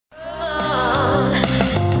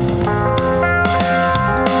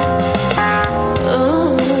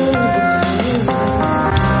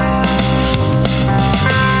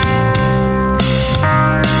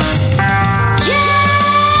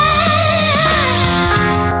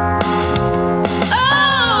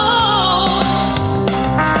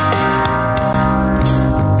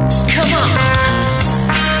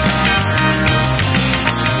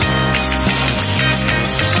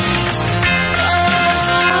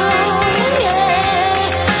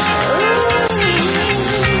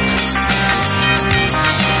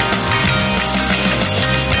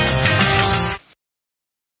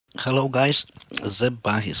Hello guys,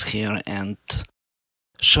 Zebba is here and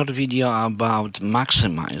short video about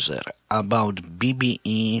maximizer, about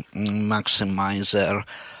BBE maximizer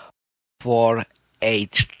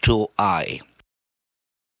 482i.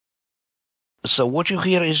 So what you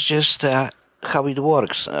hear is just how it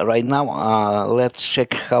works. Right now, let's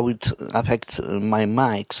check how it affects my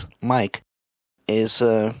mic is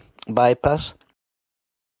bypass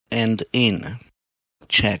and in.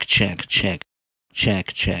 Check.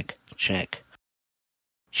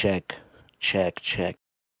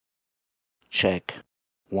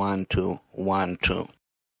 1 2 1 2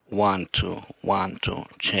 1 2 1 2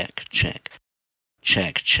 check.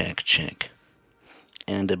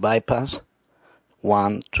 And the bypass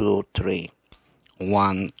 1 2 3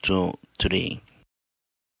 1 2 3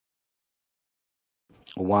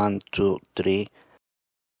 1 2 3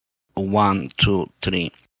 1 2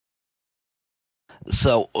 3.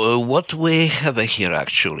 So what we have here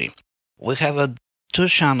actually, we have two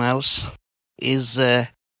channels, is a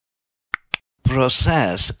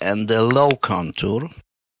process and the low contour.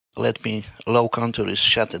 Low contour is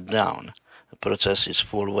shut it down. The process is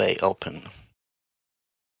full way open.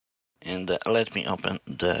 And let me open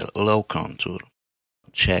the low contour.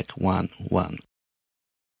 Check 1 1.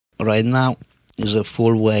 Right now is a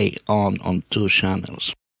full way on two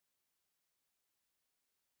channels.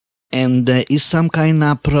 And there is some kind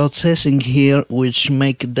of processing here which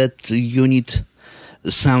make that unit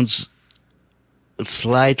sounds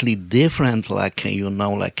slightly different, like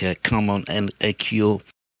like a common EQ,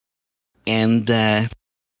 and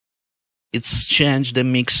it's changed the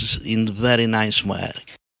mix in very nice way.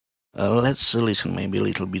 Let's listen maybe a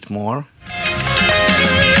little bit more.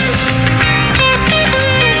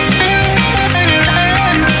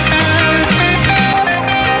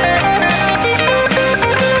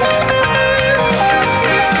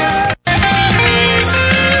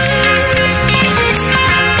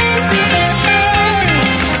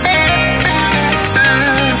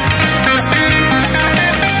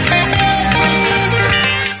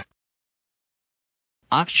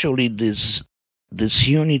 Actually, this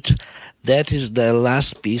unit, that is the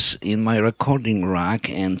last piece in my recording rack,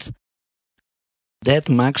 and that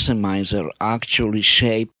maximizer actually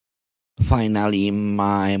shaped finally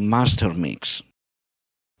my master mix.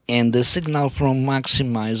 And the signal from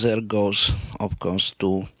maximizer goes, of course,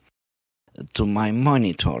 to my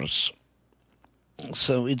monitors.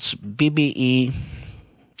 So it's BBE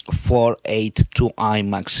 482i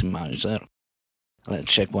maximizer.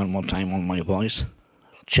 Let's check one more time on my voice.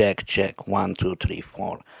 Check 1 2 3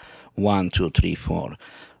 4 1 2 3 4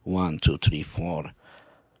 1 2 3 4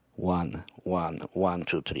 1 1 1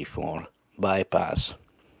 2 3 4 bypass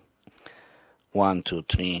 1 2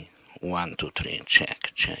 3 1 2 3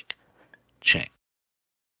 check.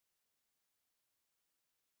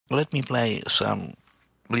 Let me play some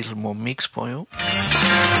little more mix for you.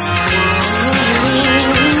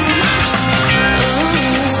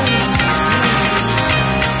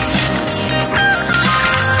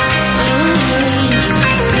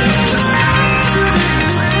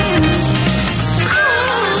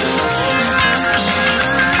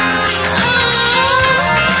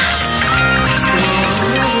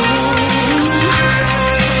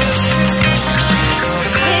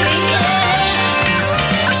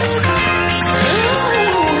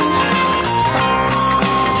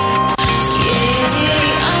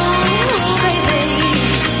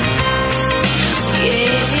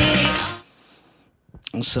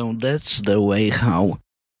 So that's the way how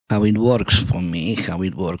it works for me, how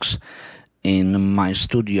it works in my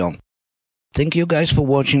studio. Thank you guys for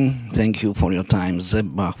watching. Thank you for your time.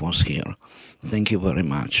 Zebba was here. Thank you very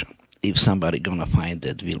much. If somebody gonna find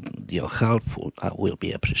that video helpful, I will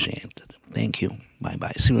be appreciated. Thank you. Bye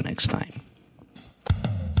bye. See you next time.